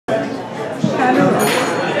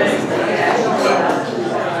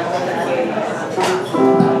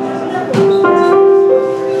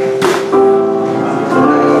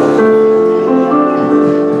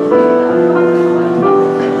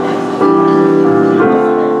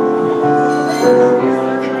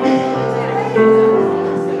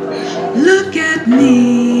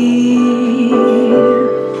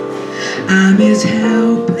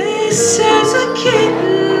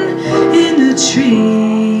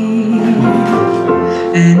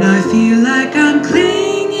and I feel like I'm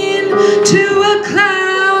clinging to a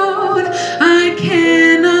cloud I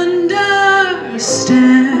can't understand.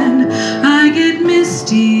 I get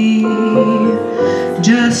misty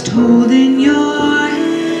just holding your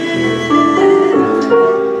hand.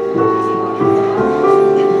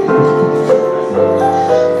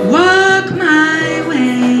 Walk my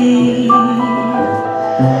way,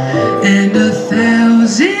 and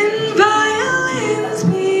 1,000 violins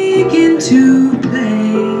begin to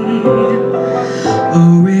play.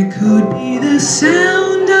 Or it could be the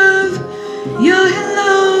sound of your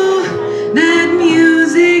hello, that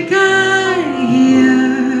music I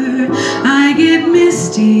hear. I get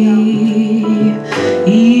misty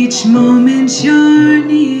each moment you're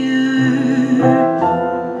near.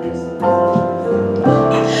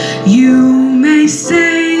 You may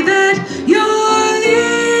say that you're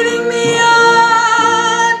leading me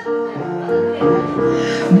on,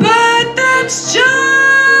 but that's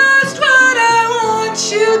just what I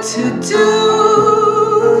want you to do.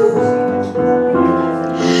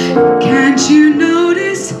 Can't you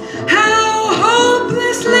notice how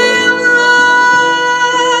hopelessly I'm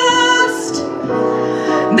lost?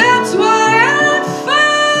 That's why I'm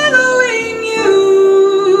following you.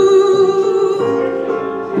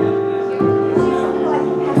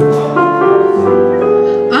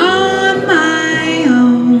 On my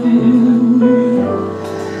own,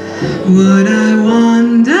 would I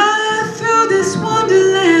wander through this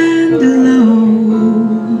wonderland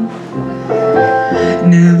alone,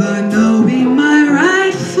 never knowing my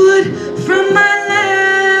right foot from my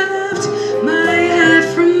left, my hat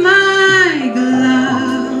from my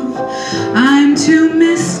glove? I'm too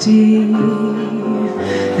misty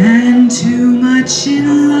and too much in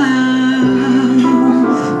love.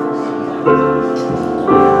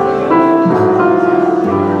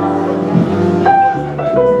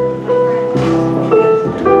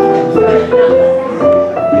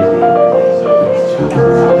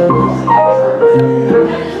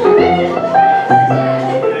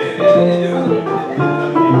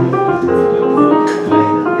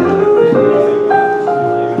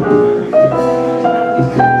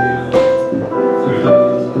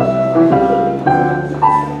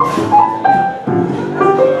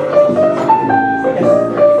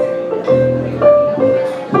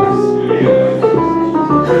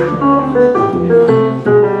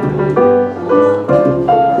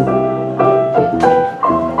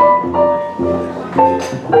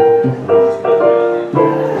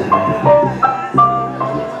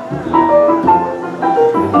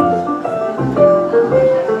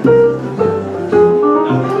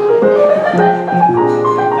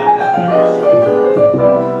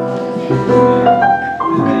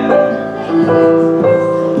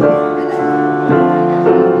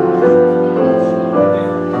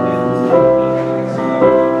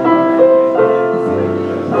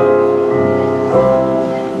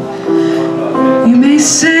 You may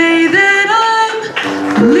say that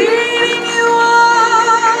I'm leading you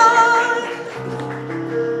on,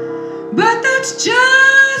 but that's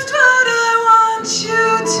just what I want you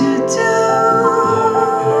to do.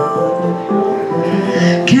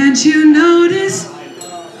 Can't you notice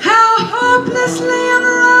how hopelessly I'm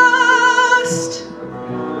lost?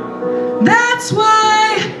 That's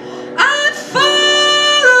why I'm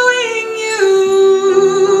following you.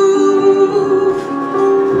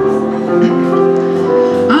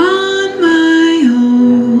 On my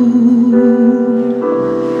own,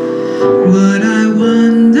 would I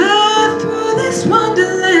wander through this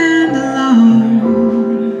wonderland alone,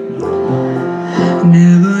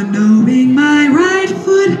 never knowing my right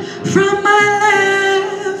foot from my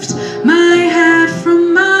left, my hat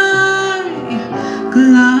from my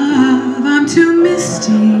glove? I'm too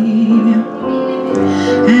misty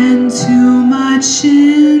and too much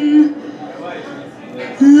in